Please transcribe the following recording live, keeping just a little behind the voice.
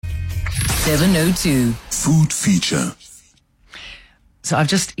702. Food feature. So I've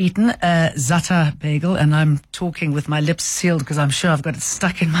just eaten a za'atar bagel, and I'm talking with my lips sealed because I'm sure I've got it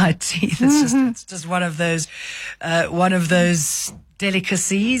stuck in my teeth. It's just one of those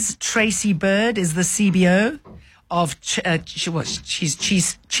delicacies. Tracy Bird is the CBO of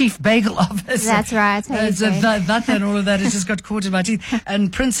she's Chief Bagel Officer. That's right. That and all of that has just got caught in my teeth.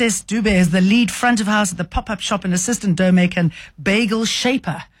 And Princess Dube is the lead front of house at the pop-up shop and assistant dough maker and bagel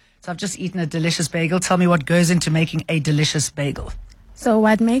shaper. So I've just eaten a delicious bagel. Tell me what goes into making a delicious bagel. So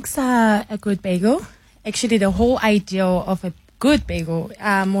what makes a good bagel? Actually, the whole idea of a good bagel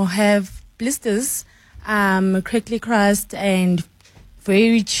will have blisters, crinkly crust, and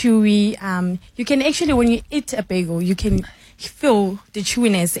very chewy. You can actually, when you eat a bagel, you can feel the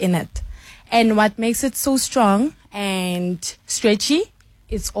chewiness in it. And what makes it so strong and stretchy,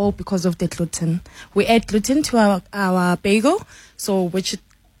 it's all because of the gluten. We add gluten to our bagel, so which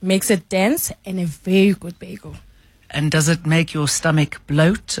makes it dense and a very good bagel. And does it make your stomach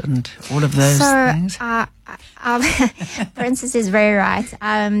bloat and all of those things? Princess is very right.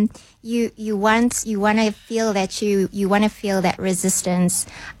 You want to feel that resistance.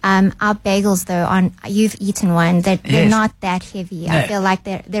 Our bagels though, you've eaten one, they're not that heavy. No. I feel like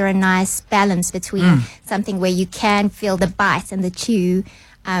they're a nice balance between something where you can feel the bite and the chew.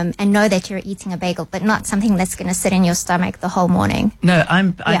 And know that you're eating a bagel, but not something that's going to sit in your stomach the whole morning. No,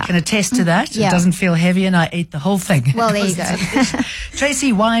 I can attest to that. Yeah. It doesn't feel heavy, and I ate the whole thing. Well, there you go.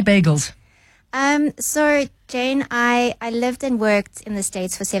 Tracy, why bagels? So Jane, I lived and worked in the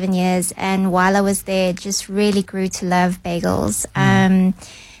States for 7 years, and while I was there, just really grew to love bagels. And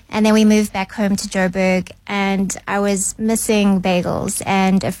then we moved back home to Joburg, and I was missing bagels.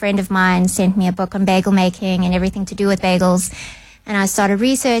 And a friend of mine sent me a book on bagel making and everything to do with bagels. And I started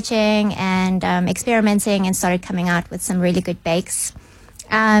researching and experimenting and started coming out with some really good bakes.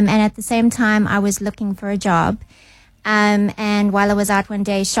 And at the same time, I was looking for a job. And while I was out one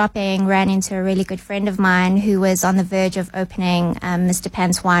day shopping, ran into a really good friend of mine who was on the verge of opening Mr.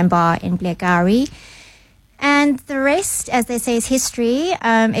 Pan's Wine Bar in Blegarie. And the rest, as they say, is history,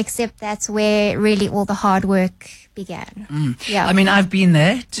 except that's where really all the hard work began. Yeah. I mean, I've been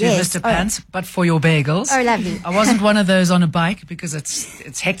there to Mr. Pants, but for your bagels. Oh, lovely. I wasn't one of those on a bike because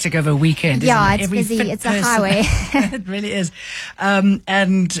it's hectic over a weekend. Yeah, it's busy. It's a highway. It really is.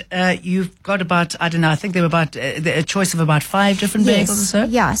 And you've got about, I don't know, I think there were about a choice of about 5 different bagels or so?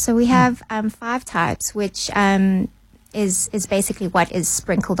 Yeah, so we have 5 types, which is basically what is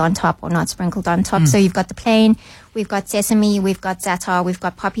sprinkled on top or not sprinkled on top. So you've got the plain, we've got sesame, we've got za'atar, we've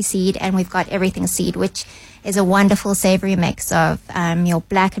got poppy seed, and we've got everything seed, which is a wonderful savory mix of your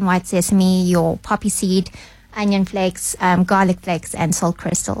black and white sesame, your poppy seed, onion flakes, garlic flakes, and salt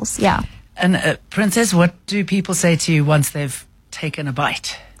crystals. Yeah. And Princess, what do people say to you once they've taken a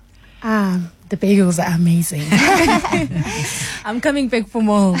bite? The bagels are amazing. I'm coming back for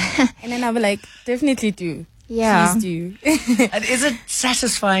more. And then I'll be like, definitely do. Yeah. Please do. And is it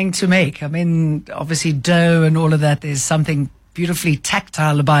satisfying to make? I mean, obviously dough and all of that, there's something beautifully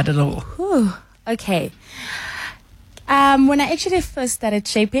tactile about it all. Whew. Okay. When I actually first started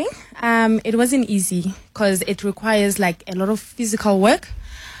shaping, it wasn't easy because it requires like a lot of physical work.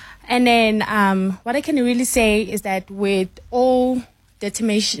 And then what I can really say is that with all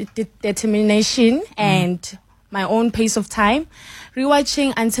determination and my own pace of time,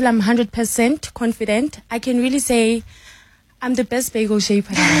 rewatching until I'm 100% confident, I can really say I'm the best bagel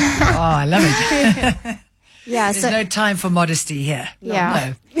shaper. Oh, I love it. Yeah, There's no time for modesty here.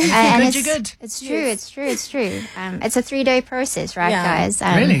 Yeah. No. And you're good. It's true. It's true. It's a 3-day process, right, guys?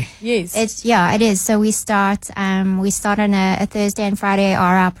 Really? Yes. It is. So we start on a Thursday and Friday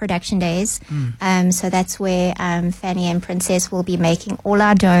are our production days. So that's where Fanny and Princess will be making all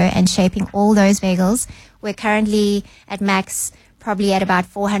our dough and shaping all those bagels. We're currently at max, probably at about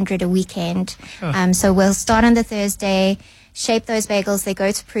 400 a weekend. So we'll start on the Thursday, shape those bagels. They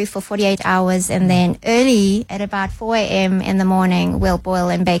go to proof for 48 hours, and then early at about 4 a.m. in the morning, we'll boil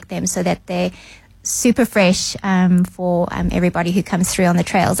and bake them so that they're super fresh for everybody who comes through on the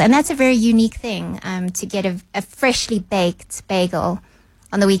trails. And that's a very unique thing, to get a freshly baked bagel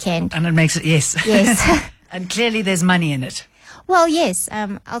on the weekend. And it makes it, yes. And clearly there's money in it. Well, yes.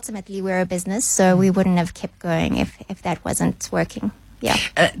 Ultimately, we're a business, so we wouldn't have kept going if that wasn't working. Yeah.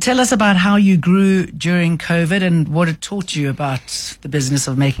 Tell us about how you grew during COVID and what it taught you about the business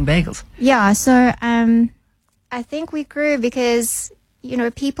of making bagels. Yeah, so I think we grew because,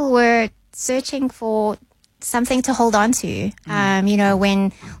 people were searching for something to hold on to.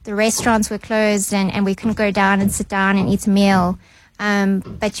 When the restaurants were closed and we couldn't go down and sit down and eat a meal,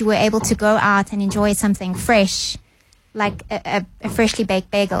 but you were able to go out and enjoy something fresh like a freshly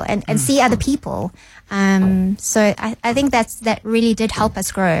baked bagel and see other people. So I think that really did help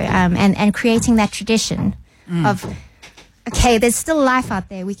us grow, and creating that tradition of, okay, there's still life out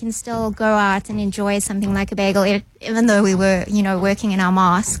there. We can still go out and enjoy something like a bagel, even though we were, working in our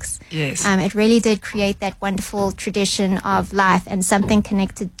masks. Yes. It really did create that wonderful tradition of life and something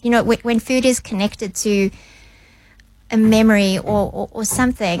connected. When food is connected to a memory or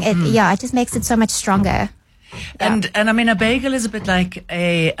something, it just makes it so much stronger. And I mean, a bagel is a bit like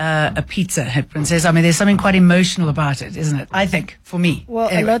a pizza, Princess. I mean, there's something quite emotional about it, isn't it? I think, for me. Well,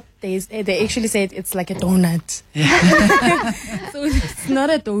 anyway. a lot they actually say it's like a donut. Yeah. So it's not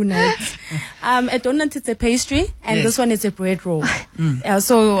a donut. A donut is a pastry, and Yes. this one is a bread roll.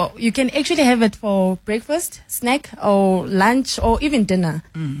 So you can actually have it for breakfast, snack, or lunch, or even dinner.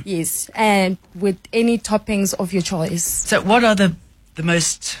 Yes, and with any toppings of your choice. So what are the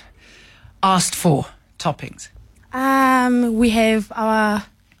most asked for toppings? We have our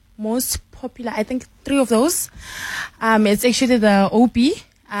most popular, I think 3 of those. It's actually the OB,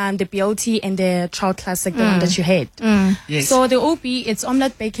 the BLT, and the Trout Classic, the one that you had. Yes. So the OB, it's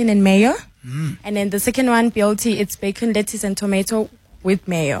omelette, bacon, and mayo. And then the second one, BLT, it's bacon, lettuce, and tomato with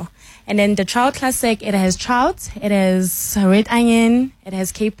mayo. And then the Trout Classic, it has trout, it has red onion, it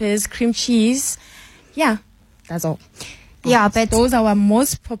has capers, cream cheese. Yeah, that's all. Yeah, but Those are our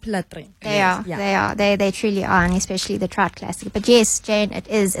most popular 3. they are. They truly are, and especially the Trout Classic. But yes, Jane,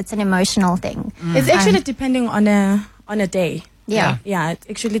 it's an emotional thing. It's actually depending on a day. Yeah. Yeah, it's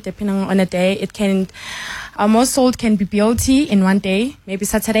actually depending on a day. It can, our most sold can be BLT in one day, maybe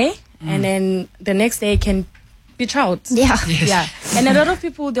Saturday, and then the next day can be trout. Yeah. Yes. Yeah. And a lot of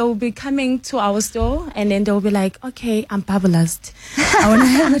people, they will be coming to our store, and then they'll be like, okay, I'm bubblist. I want to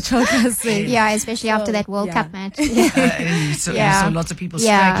have a trout classic. Yeah, especially after that World yeah. Cup match. You saw lots of people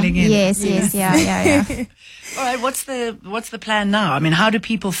straggling in. Yes, yeah. All right, what's the plan now? I mean, how do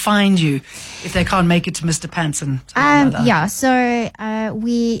people find you if they can't make it to Mr. Pants and So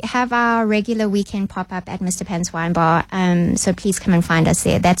we have our regular weekend pop-up at Mr. Pants Wine Bar. So please come and find us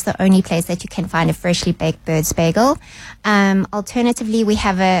there. That's the only place that you can find a freshly baked bird's bagel. Alternatively, we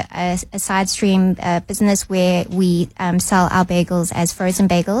have a side stream business where we sell our bagels as frozen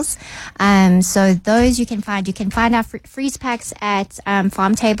bagels. So those you can find. You can find our freeze packs at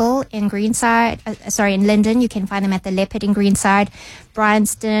Farm Table in Greenside. In Linden. You can find them at the Leopard in Greenside,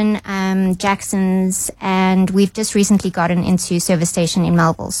 Bryanston, Jackson's, and we've just recently gotten into Service Station in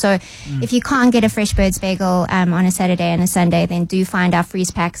Melville. So if you can't get a fresh bird's bagel on a Saturday and a Sunday, then do find our freeze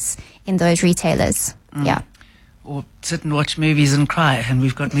packs in those retailers. Yeah. or sit and watch movies and cry, and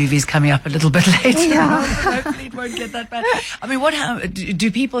we've got movies coming up a little bit later. Hopefully it won't get that bad. I mean,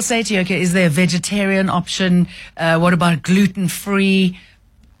 do people say to you, okay, is there a vegetarian option? What about gluten-free?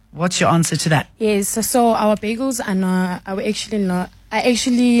 What's your answer to that? Yes, so our bagels are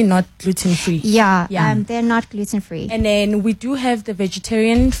actually not gluten free. Yeah. They're not gluten free. And then we do have the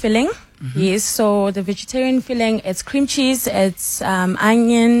vegetarian filling. Mm-hmm. Yes, so the vegetarian filling, it's cream cheese, it's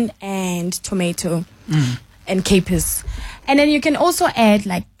onion and tomato and capers. And then you can also add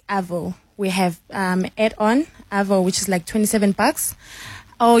like avo. We have add-on avo, which is like $27.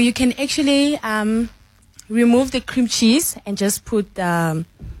 Or you can actually remove the cream cheese and just put the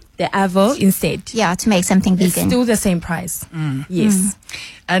avo instead. Yeah, to make something vegan. It's still the same price. Yes.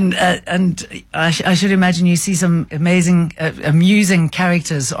 And I should imagine you see some amazing, amusing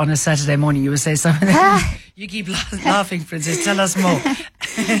characters on a Saturday morning. You would say something. You keep laughing, Princess. Tell us more.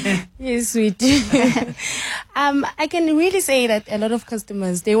 Yes, we do. I can really say that a lot of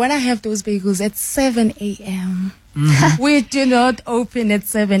customers, they want to have those bagels at 7 a.m. We do not open at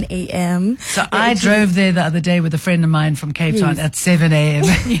 7 a.m. So I drove there the other day with a friend of mine from Cape Town at 7 a.m.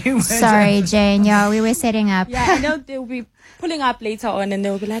 You weren't Sorry, open. Jane. Yeah, we were setting up. Yeah, I know they'll be pulling up later on and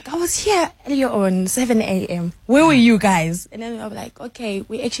they'll be like, I was here earlier on 7 a.m. Where were you guys? And then I'll be like, okay,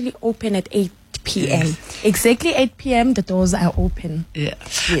 we actually open at 8 p.m. Yes. Exactly 8 p.m. the doors are open. Yeah.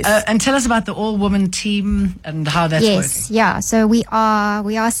 Yes. And tell us about the all-woman team and how that's Yes, working. yeah. So we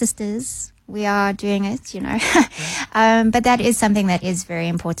are sisters. We are doing it, you know. But that is something that is very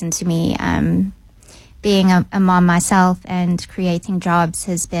important to me. Being a mom myself and creating jobs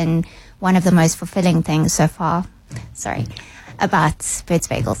has been one of the most fulfilling things so far. Sorry, about Birds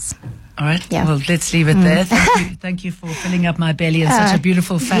Bagels. All right. Yeah. Well, let's leave it there. Thank you for filling up my belly in such a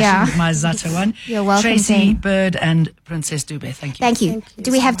beautiful fashion yeah. with my Zata one. You're welcome, Tracy, Jane. Bird, and Princess Dube. Thank you. Thank you. Thank you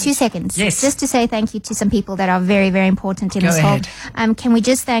Do we so have much. 2 seconds? Yes. Just to say thank you to some people that are very, very important in Go this ahead. whole. Can we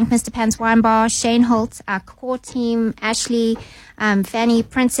just thank Mr. Pan's Wine Bar, Shane Holt, our core team, Ashley, Fanny,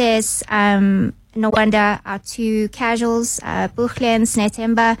 Princess, Nwanda, our 2 casuals, Buchle and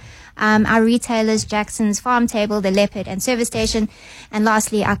Snetemba, our retailers, Jackson's Farm Table, The Leopard, and Service Station. And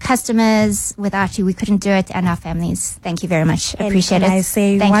lastly, our customers. Without you, we couldn't do it, and our families. Thank you very much. Appreciate it. Can I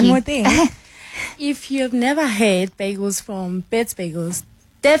say Thank one you. more thing? If you've never had bagels from Bet's Bagels,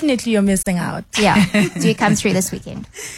 definitely you're missing out. Yeah, do come through this weekend.